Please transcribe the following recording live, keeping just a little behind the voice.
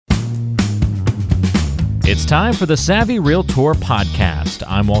It's time for the Savvy Realtor Podcast.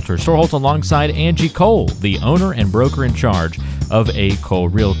 I'm Walter Storholt alongside Angie Cole, the owner and broker in charge of A. Cole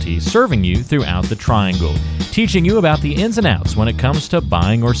Realty, serving you throughout the Triangle, teaching you about the ins and outs when it comes to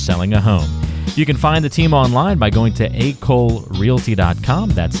buying or selling a home. You can find the team online by going to acolerealty.com.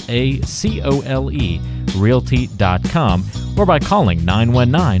 That's A-C-O-L-E realty.com, or by calling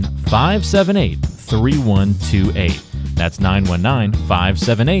 919-578-3128. That's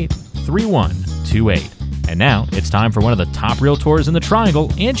 919-578-3128. And now it's time for one of the top realtors in the Triangle,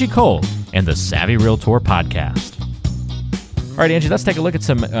 Angie Cole, and the Savvy Realtor Podcast. All right, Angie, let's take a look at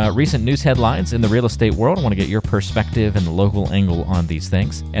some recent news headlines in the real estate world. I want to get your perspective and the local angle on these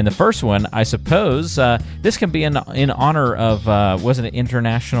things. And the first one, I suppose, this can be in honor of, wasn't it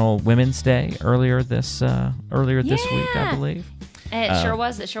International Women's Day earlier this week, I believe? It sure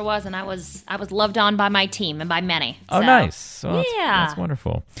was. It sure was. And I was loved on by my team and by many. Oh, nice. Well, that's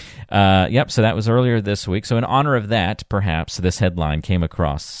wonderful. So that was earlier this week. So in honor of that, perhaps this headline came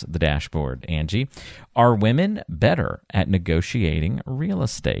across the dashboard, Angie. Are women better at negotiating real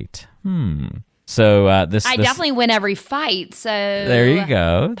estate? So I definitely win every fight. So there you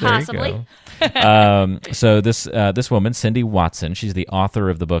go. Possibly. So this woman, Cindy Watson, she's the author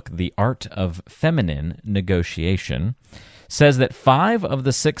of the book The Art of Feminine Negotiation, says that 5 of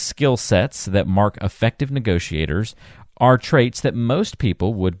the 6 skill sets that mark effective negotiators are traits that most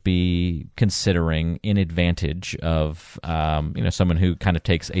people would be considering in advantage of someone who kind of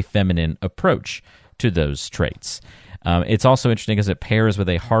takes a feminine approach to those traits. It's also interesting as it pairs with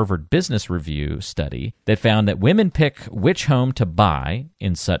a Harvard Business Review study that found that women pick which home to buy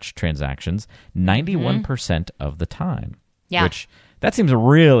in such transactions 91% of the time. Yeah. Which, that seems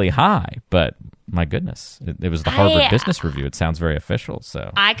really high, but my goodness, it was the Harvard Business Review. It sounds very official. So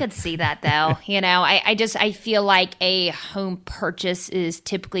I could see that, though. I feel like a home purchase is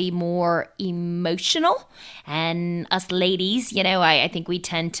typically more emotional, and us ladies, I think we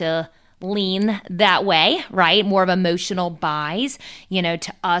tend to lean that way, right? More of emotional buys.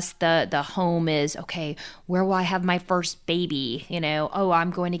 To us, the home is, okay, where will I have my first baby?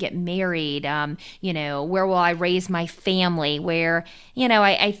 I'm going to get married. Where will I raise my family? Where,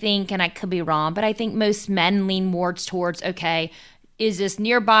 I think, and I could be wrong, but I think most men lean more towards, okay, is this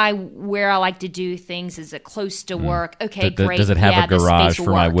nearby where I like to do things? Is it close to work? Okay, great. Does it have a garage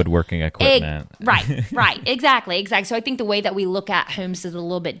for my woodworking equipment? Right. Exactly. So I think the way that we look at homes is a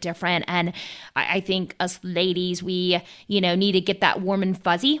little bit different. And I think us ladies, we, need to get that warm and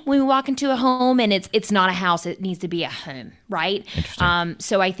fuzzy when we walk into a home. And it's not a house. It needs to be a home, right? Interesting.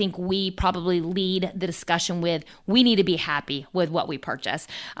 So I think we probably lead the discussion with, we need to be happy with what we purchase.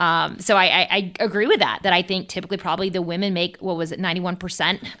 So I agree with that I think typically probably the women make,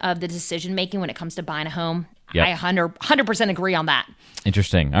 91% of the decision making when it comes to buying a home. Yep. I 100% agree on that.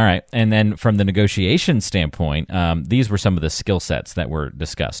 Interesting. All right. And then from the negotiation standpoint, these were some of the skill sets that were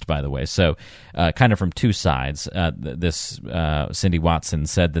discussed, by the way. So kind of from two sides, this Cindy Watson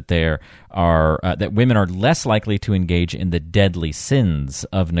said that that women are less likely to engage in the deadly sins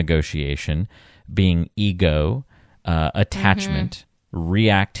of negotiation, being ego, attachment,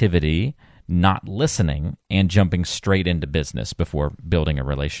 reactivity, not listening, and jumping straight into business before building a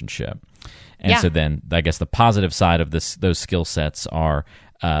relationship. And so then I guess the positive side of those skill sets are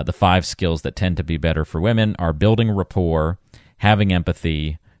the 5 skills that tend to be better for women are building rapport, having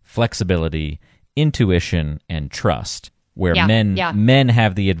empathy, flexibility, intuition, and trust. Where men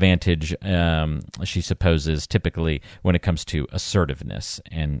have the advantage, she supposes, typically when it comes to assertiveness,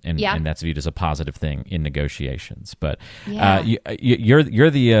 and that's viewed as a positive thing in negotiations. But you're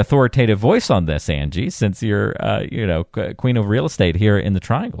the authoritative voice on this, Angie, since you're queen of real estate here in the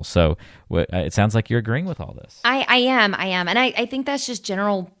Triangle. So it sounds like you're agreeing with all this. I am, and I think that's just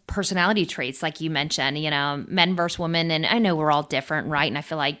general personality traits, like you mentioned, men versus women. And I know we're all different, right? And I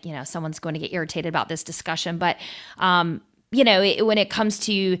feel like, someone's going to get irritated about this discussion, but, when it comes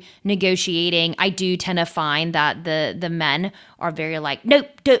to negotiating, I do tend to find that the men are very like, nope,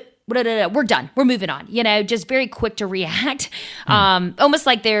 we're done. We're moving on. Just very quick to react. Almost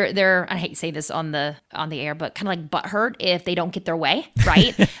like they're. I hate to say this on the air, but kind of like butthurt if they don't get their way.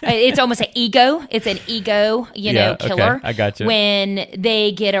 Right? It's almost an ego. It's an ego, killer. Okay, I got you. When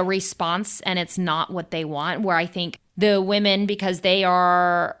they get a response and it's not what they want. Where I think the women, because they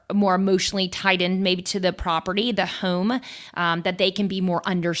are more emotionally tied in maybe to the property, the home, that they can be more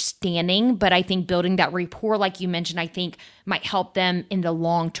understanding. But I think building that rapport, like you mentioned, I think might help them in the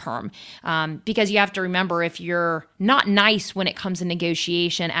long term. Because you have to remember, if you're not nice when it comes to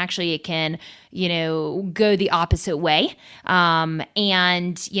negotiation, actually it can, go the opposite way.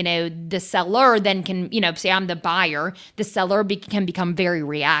 And, the seller then can, say I'm the buyer, the seller can become very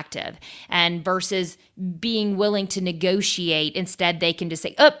reactive, and versus being willing to negotiate, instead they can just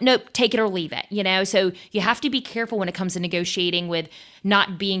say, oh, nope, take it or leave it, So you have to be careful when it comes to negotiating with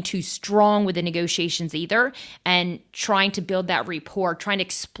not being too strong with the negotiations either, and trying to build that rapport, trying to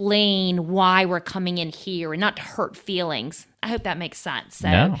explain why we're coming in here and not to hurt feelings. I hope that makes sense. So,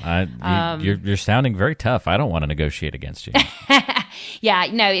 no, you're sounding very tough. I don't want to negotiate against you. Yeah,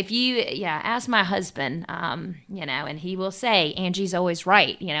 no, if you, ask my husband, and he will say, Angie's always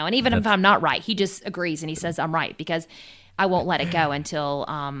right, and even if I'm not right, he just agrees and he says I'm right, because I won't let it go until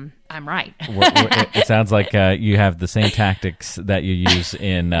I'm right. It sounds like you have the same tactics that you use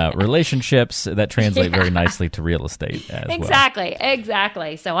in relationships that translate very nicely to real estate as well.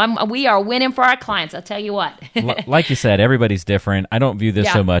 Exactly. So we are winning for our clients, I'll tell you what. Like you said, everybody's different. I don't view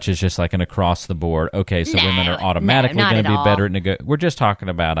this so much as just like an across the board, okay, so women are automatically going to be better at we're just talking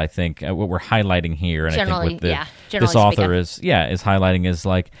about, I think, what we're highlighting here, and generally, I think what this author is highlighting is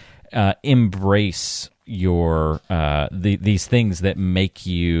like embrace your these things that make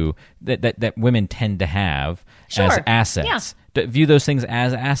you that women tend to have as assets. View those things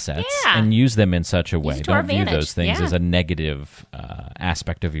as assets and use them in such a way. Don't view those things as a negative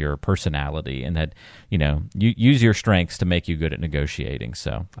aspect of your personality, and that you use your strengths to make you good at negotiating.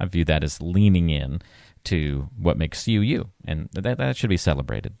 So I view that as leaning in to what makes you you, and that should be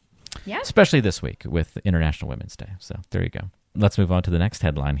celebrated. Yeah, especially this week with International Women's Day. So there you go. Let's move on to the next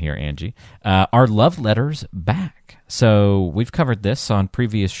headline here, Angie. Are love letters back? So we've covered this on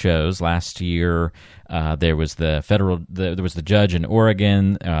previous shows. Last year, there was there was the judge in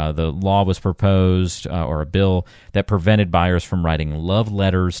Oregon. The law was proposed, or a bill that prevented buyers from writing love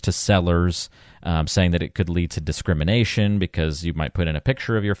letters to sellers, saying that it could lead to discrimination because you might put in a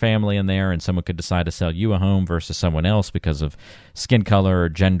picture of your family in there, and someone could decide to sell you a home versus someone else because of skin color or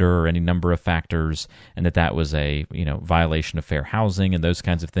gender or any number of factors, and that was a violation of fair housing and those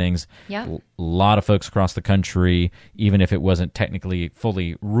kinds of things. Yeah. A lot of folks across the country, even if it wasn't technically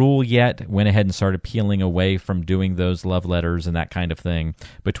fully rule yet, went ahead and started peeling away from doing those love letters and that kind of thing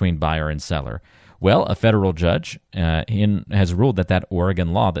between buyer and seller. Well, a federal judge has ruled that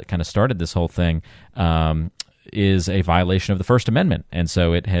Oregon law that kind of started this whole thing is a violation of the First Amendment. And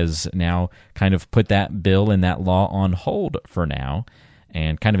so it has now kind of put that bill and that law on hold for now.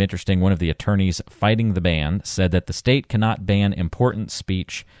 And kind of interesting, one of the attorneys fighting the ban said that the state cannot ban important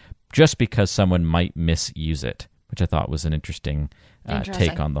speech just because someone might misuse it, which I thought was an interesting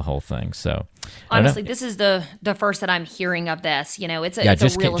take on the whole thing. So honestly, this is the first that I'm hearing of this. It's a real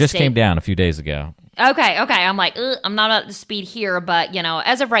estate. Just came down a few days ago. Okay. I'm like, I'm not up to speed here, but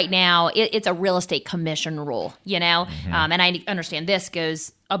as of right now, it's a real estate commission rule. Mm-hmm. And I understand this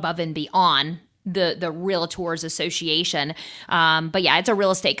goes above and beyond the Realtors Association. But yeah, it's a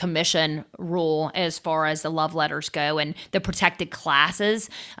real estate commission rule as far as the love letters go and the protected classes.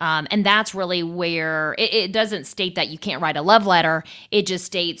 And that's really where it doesn't state that you can't write a love letter. It just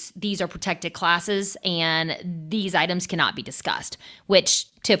states these are protected classes and these items cannot be discussed, which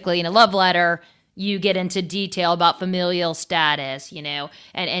typically in a love letter, you get into detail about familial status,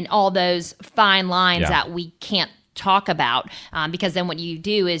 and all those fine lines that we can't talk about, because then what you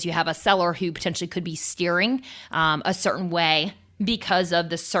do is you have a seller who potentially could be steering a certain way because of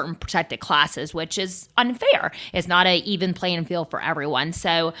the certain protected classes, which is unfair. It's not an even playing field for everyone.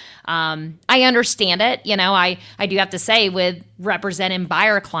 So I understand it. I do have to say, with representing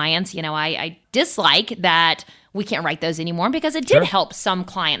buyer clients, I dislike that we can't write those anymore, because it did help some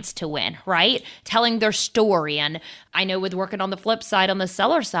clients to win, right? Telling their story. And I know with working on the flip side, on the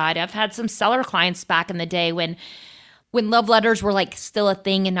seller side, I've had some seller clients back in the day when love letters were like still a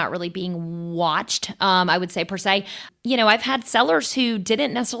thing and not really being watched, I would say per se. I've had sellers who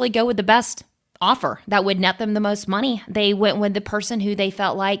didn't necessarily go with the best offer that would net them the most money. They went with the person who they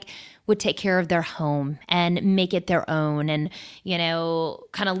felt like would take care of their home and make it their own and,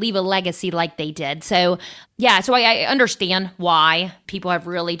 kind of leave a legacy like they did. So, so I understand why people have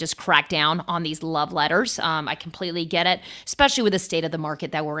really just cracked down on these love letters. I completely get it, especially with the state of the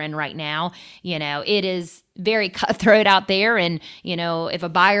market that we're in right now. It is very cutthroat out there. And, if a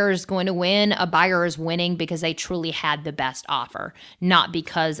buyer is going to win, a buyer is winning because they truly had the best offer, not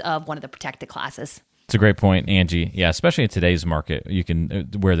because of one of the protected classes. It's a great point, Angie. Yeah, especially in today's market, you can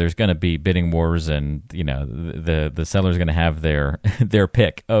where there's going to be bidding wars, and the seller's going to have their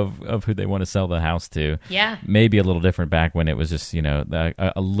pick of who they want to sell the house to. Yeah, maybe a little different back when it was just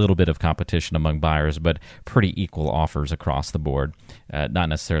a little bit of competition among buyers, but pretty equal offers across the board. Not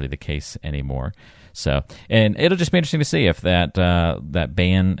necessarily the case anymore. So, and it'll just be interesting to see if that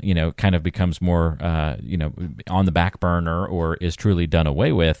ban, kind of becomes more, on the back burner or is truly done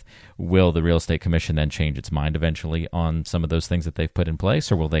away with. Will the Real Estate Commission then change its mind eventually on some of those things that they've put in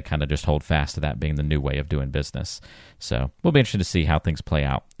place, or will they kind of just hold fast to that being the new way of doing business? So, we'll be interested to see how things play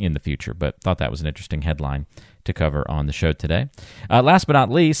out in the future, but thought that was an interesting headline to cover on the show today. Last but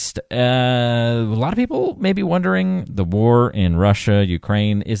not least, a lot of people may be wondering, the war in Russia,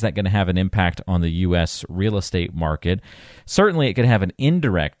 Ukraine, is that going to have an impact on the U.S. real estate market? Certainly it could have an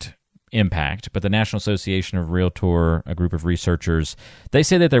indirect impact, but the National Association of Realtor, a group of researchers, they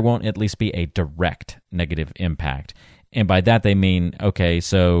say that there won't at least be a direct negative impact. And by that they mean, okay,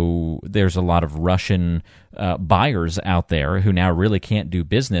 so there's a lot of Russian buyers out there who now really can't do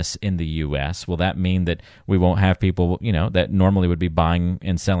business in the U.S. Will that mean that we won't have people, that normally would be buying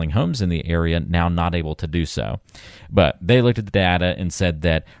and selling homes in the area now not able to do so? But they looked at the data and said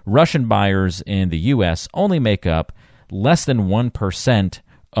that Russian buyers in the U.S. only make up less than 1%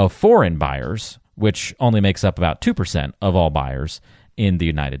 of foreign buyers, which only makes up about 2% of all buyers in the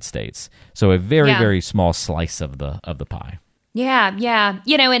United States. So a very, very small slice of the pie. Yeah.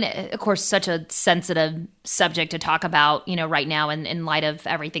 And of course, such a sensitive subject to talk about, right now in light of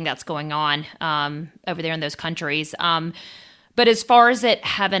everything that's going on over there in those countries. But as far as it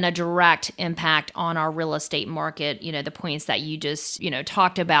having a direct impact on our real estate market, the points that you just,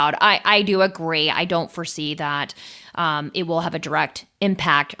 talked about, I do agree. I don't foresee that it will have a direct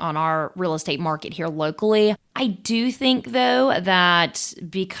impact on our real estate market here locally. I do think, though, that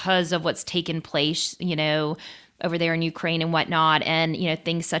because of what's taken place, over there in Ukraine and whatnot, and,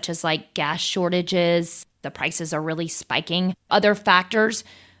 things such as like gas shortages, the prices are really spiking. Other factors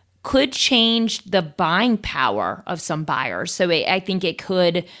could change the buying power of some buyers. So I think it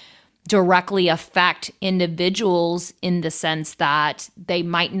could directly affect individuals in the sense that they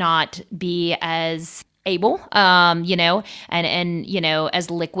might not be as able, and as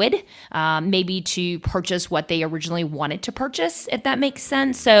liquid, maybe to purchase what they originally wanted to purchase, if that makes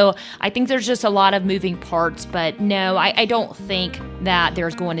sense. So I think there's just a lot of moving parts, but no, I don't think that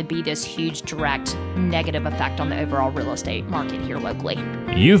there's going to be this huge direct negative effect on the overall real estate market here locally.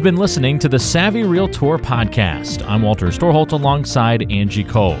 You've been listening to the Savvy Realtor podcast. I'm Walter Storholt alongside Angie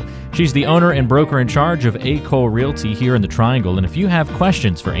Cole. She's the owner and broker in charge of A. Cole Realty here in the Triangle. And if you have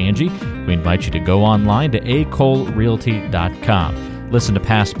questions for Angie, we invite you to go online to acolerealty.com. Listen to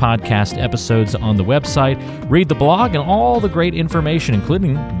past podcast episodes on the website, read the blog, and all the great information,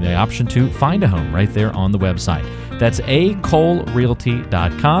 including the option to find a home right there on the website. That's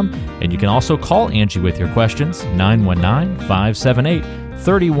acolerealty.com. And you can also call Angie with your questions,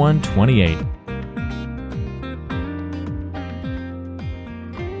 919-578-3128.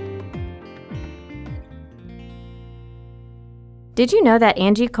 Did you know that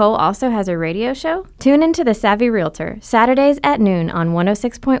Angie Cole also has a radio show? Tune into The Savvy Realtor, Saturdays at noon on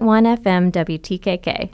 106.1 FM WTKK.